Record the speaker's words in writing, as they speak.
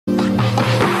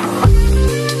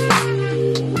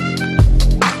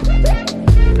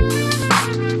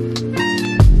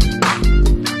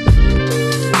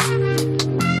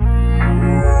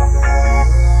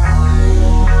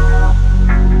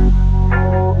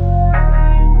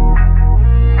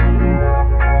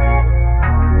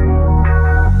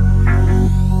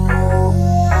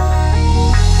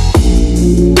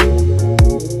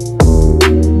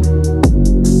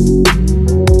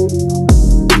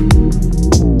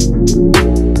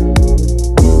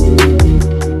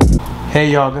Hey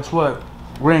y'all, guess what?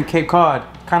 We're in Cape Cod.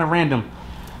 Kind of random.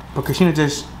 But Christina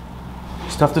just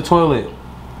stuffed the toilet.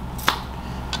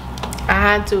 I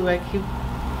had to. I keep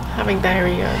having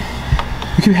diarrhea.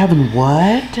 You keep having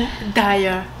what?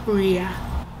 Diarrhea.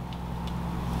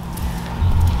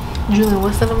 Julian,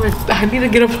 what's the number? I need to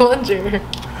get a plunger.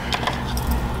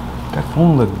 That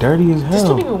phone look dirty as hell. This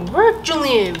don't even work,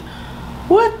 Julian.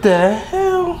 What the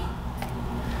hell?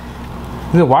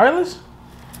 Is it wireless?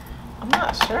 I'm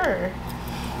not sure.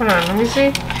 Hold on, let me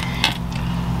see.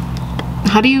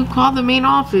 How do you call the main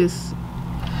office?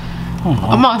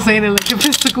 I'm not saying it like if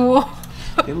it's school.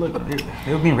 They were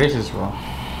being racist, bro.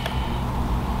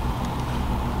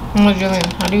 No, Julian,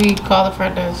 how do we call the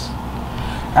front desk?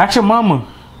 Ask your mama.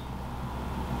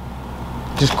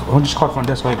 Just call the front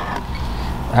desk like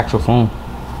actual phone.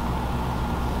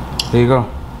 There you go.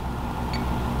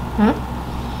 Huh?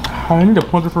 I need a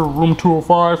plunger for room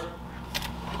 205.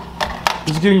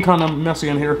 It's getting kind of messy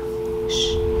in here.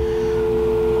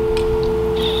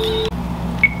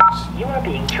 You are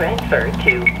being transferred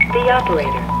to the operator.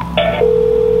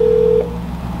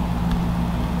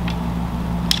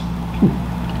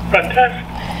 Fantastic.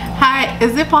 Hi,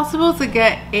 is it possible to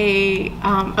get a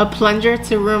plunger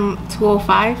to room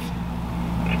 205?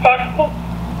 It's possible.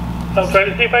 I'll try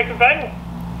to see if I can find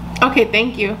one. Okay,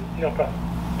 thank you. No problem.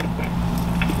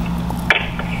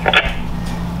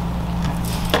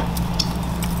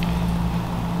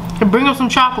 And bring up some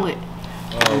chocolate.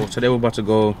 Today we're about to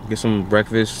go get some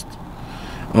breakfast.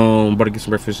 About to get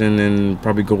some breakfast and then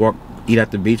probably go eat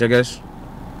at the beach, I guess.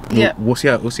 Yeah. We'll see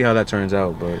how that turns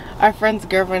out. But our friend's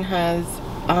girlfriend has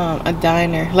a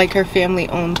diner. Like her family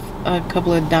owns a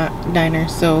couple of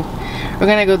diners, so we're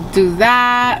gonna go do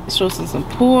that, show some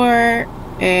support,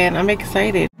 and I'm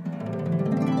excited.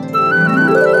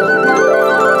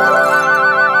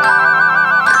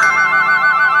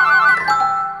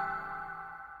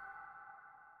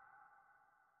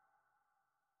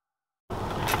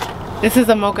 This is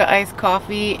a mocha iced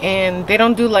coffee, and they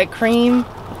don't do like cream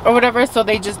or whatever, so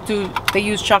they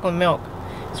use chocolate milk.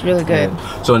 It's really good.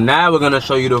 So now we're gonna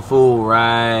show you the food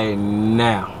right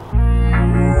now.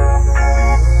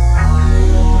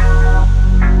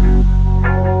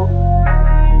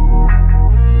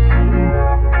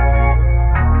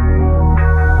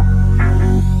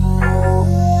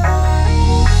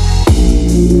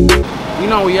 You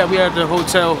know, we at the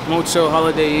motel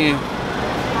Holiday Inn,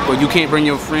 but you can't bring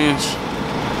your friends.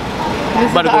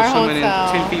 This About to is go our swimming in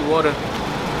hotel. 10 feet water.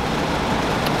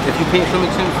 If you can't swim in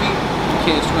 10 feet, you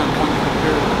can't swim.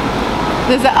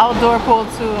 There's an outdoor pool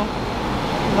too.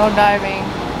 No diving.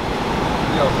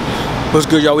 What's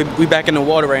good, y'all? We back in the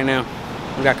water right now.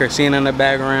 We got Christina in the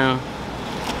background.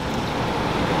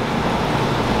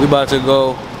 We about to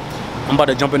go. I'm about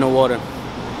to jump in the water.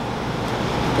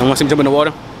 You want to see me jump in the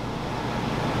water?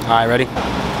 All right, ready?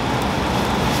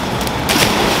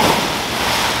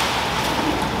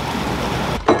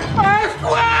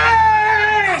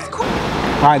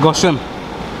 All right, go swim.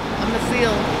 I'm a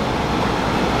seal.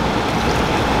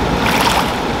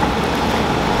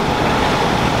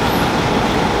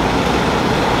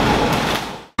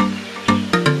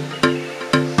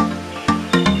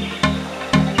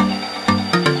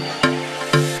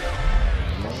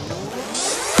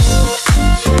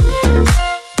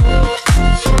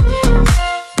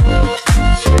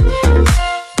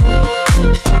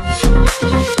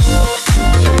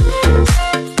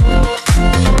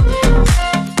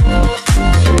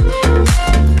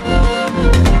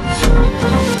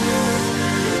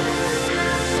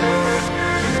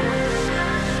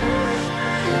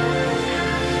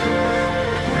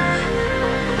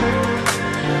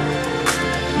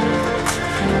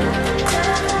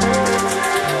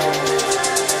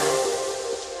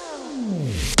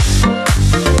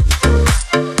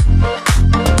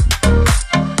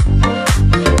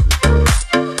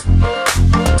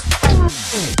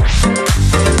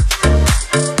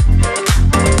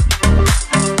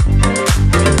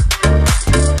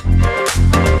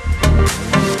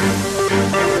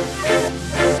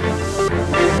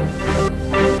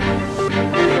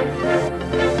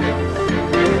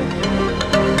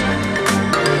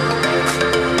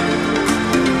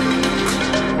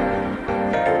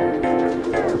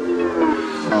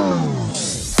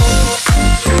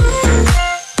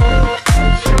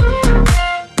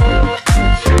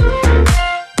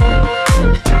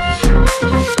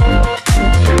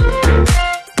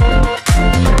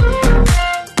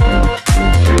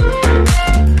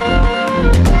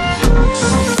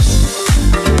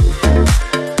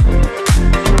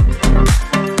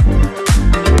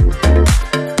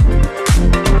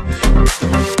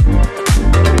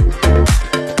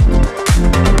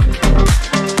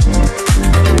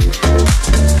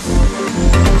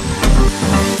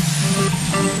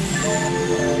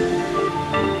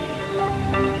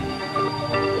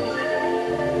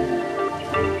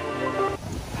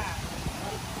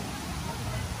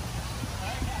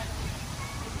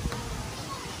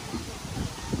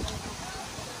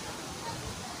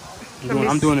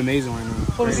 I'm doing amazing right now.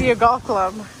 Let me see your golf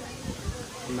club.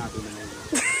 I'm not doing amazing.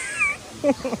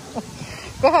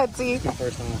 Go ahead, T. It's my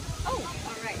first time. Oh,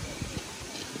 alright.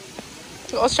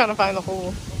 I was trying to find the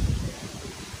hole.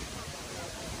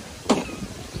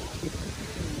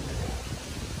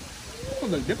 That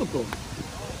was difficult.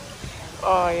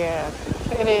 Oh yeah,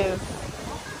 it is.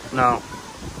 No.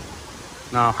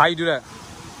 No. How you do that?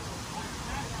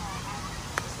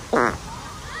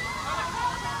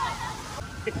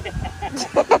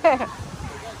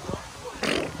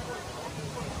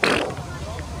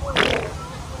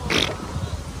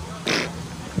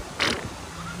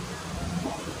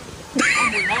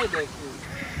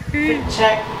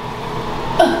 Check.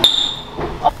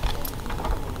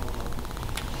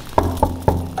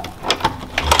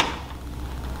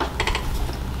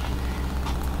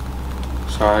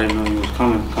 Sorry, I didn't know you was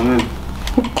coming. Come in.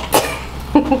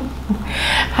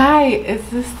 Hi, is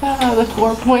this the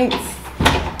 4 Points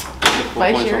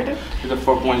by Sheraton? This is the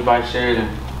 4 Points by Sheraton.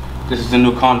 This is the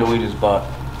new condo we just bought.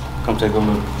 Come take a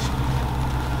look.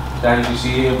 As you see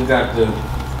here, we got the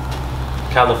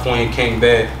California king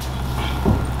bed.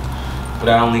 But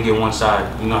I only get one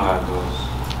side. You know how it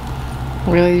goes.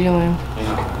 Really, Julian? You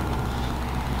know.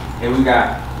 And we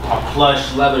got a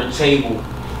plush leather table.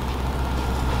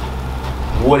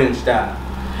 Wooden style.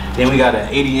 Then we got an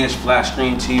 80-inch flat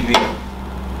screen TV.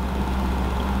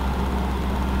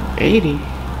 80.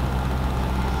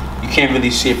 You can't really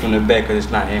see it from the back because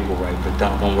it's not angled right, but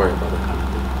don't worry about it.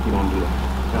 You don't do that.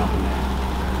 You don't do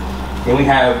that. Then we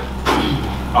have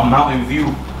a mountain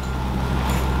view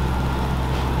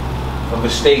of the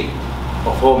state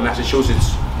of whole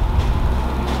Massachusetts.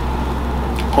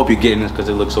 Hope you're getting this because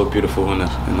it looks so beautiful in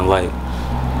the light.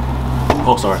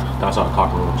 Oh, sorry, that's our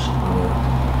cockroach.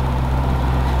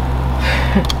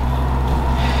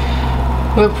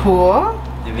 The pool.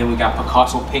 And then we got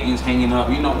Picasso paintings hanging up.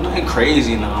 You know, nothing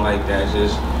crazy, nothing like that.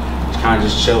 Just kind of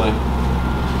just chilling.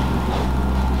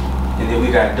 And then we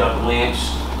got duck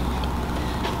lamps.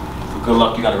 For good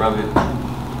luck, you gotta rub it.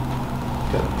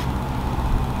 Good.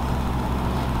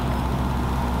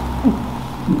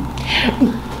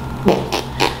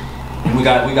 And we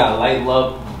got light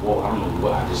bulb. Whoa, I don't know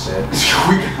what I just said.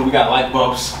 we got light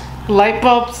bulbs. Light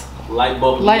bulbs. Light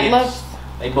bulb lamps.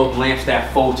 Light bulb lamps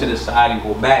that fold to the side and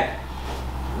go back.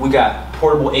 We got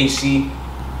portable AC.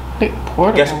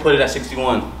 Portable? Guess who put it at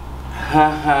 61?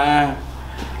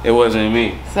 It wasn't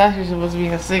me. It's actually supposed to be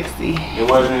a 60. It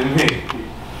wasn't me.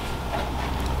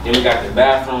 Then we got the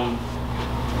bathroom.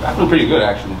 Bathroom pretty good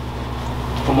actually.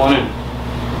 Come on in.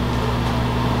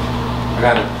 I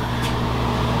got it.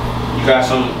 You got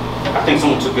some. I think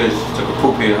someone took a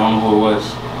poop here. I don't know who it was.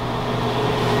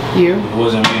 You? It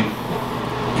wasn't me.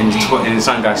 And the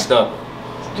sun got stuck.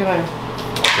 Julian.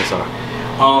 That's all.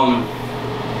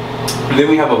 Then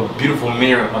we have a beautiful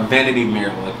mirror, a vanity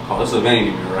mirror. Like, oh, this is a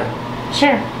vanity mirror, right?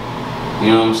 Sure.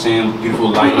 You know what I'm saying? Beautiful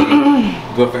lighting.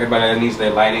 Good for everybody that needs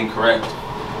their lighting correct.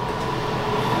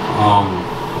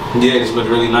 Yeah, this looks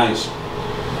really nice.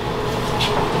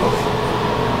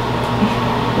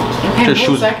 Okay,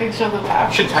 shoes. So I can show the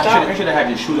bathroom. Should have had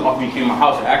your shoes off when you came to my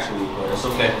house actually, but it's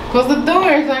okay. Close the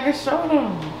doors so I can show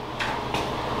them.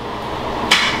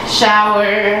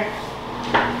 Shower.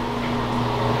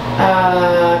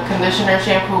 Conditioner,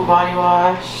 shampoo, body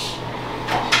wash.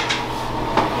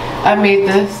 I made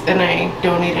this and I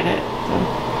donated it.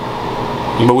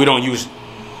 So. But we don't use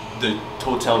the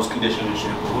hotel's conditioner and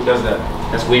shampoo. Who does that?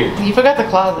 That's weird. You forgot the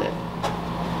closet.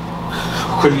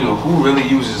 You know, who really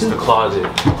uses the closet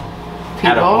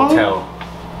at a hotel?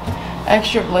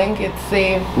 Extra blankets,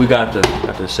 safe. We got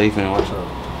the safe in. What's up?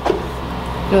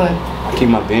 Good. I keep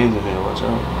my bands in here. What's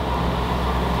up?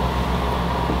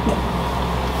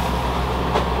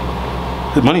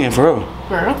 There's money in for real.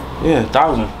 For real? Yeah,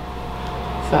 1,000.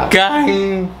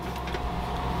 Gang.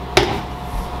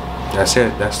 That's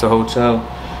it. That's the hotel.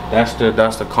 That's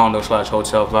the condo /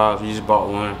 hotel vibe. We just bought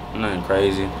one. Nothing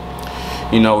crazy.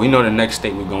 You know, we know the next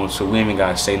state we're going to. We ain't even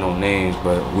gotta say no names,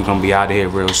 but we're gonna be out of here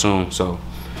real soon. So,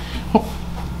 it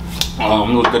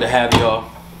was good to have y'all.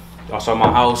 Y'all saw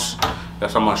my house. Y'all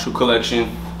saw my shoe collection.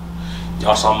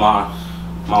 Y'all saw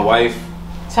my wife.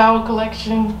 Towel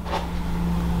collection.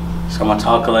 Saw my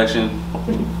towel collection.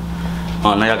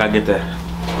 Now y'all gotta get the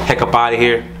heck up out of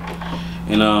here,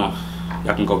 and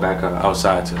y'all can go back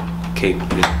outside to Cape.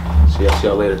 Yeah. See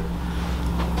y'all later.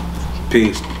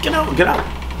 Peace. Get out. Get out.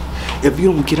 If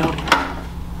you don't get out.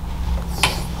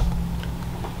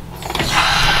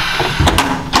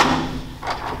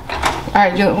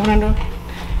 Alright, Jill, open the door.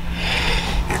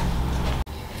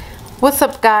 What's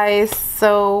up, guys?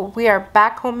 so we are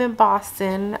back home in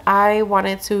Boston. I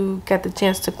wanted to get the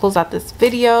chance to close out this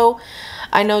video.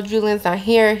 I know Julian's not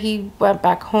here. He went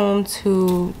back home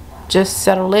to just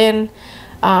settle in.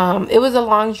 It was a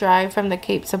long drive from the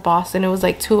Cape to Boston. It was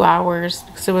like 2 hours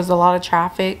because there was a lot of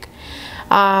traffic.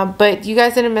 But you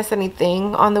guys didn't miss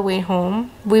anything on the way home.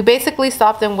 We basically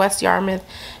stopped in West Yarmouth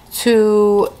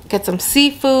to get some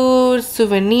seafood,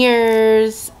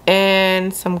 souvenirs,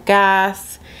 and some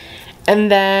gas.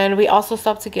 And then we also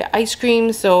stopped to get ice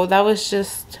cream. So that was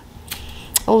just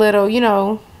a little, you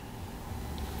know,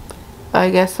 I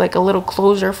guess like a little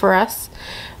closure for us.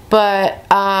 But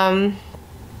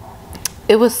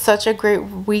it was such a great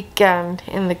weekend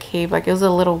in the Cape. Like, it was a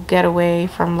little getaway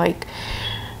from like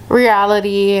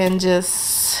reality and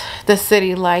just the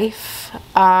city life.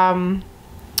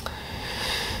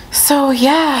 So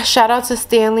yeah, shout out to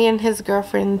Stanley and his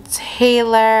girlfriend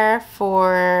Taylor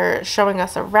for showing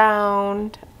us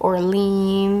around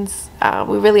Orleans.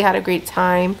 We really had a great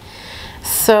time.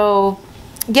 So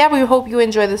yeah, we hope you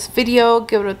enjoy this video.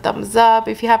 Give it a thumbs up.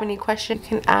 If you have any questions,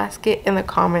 you can ask it in the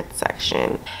comment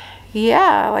section.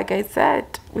 Yeah, like I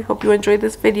said, we hope you enjoyed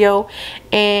this video,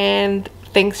 and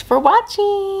thanks for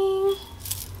watching.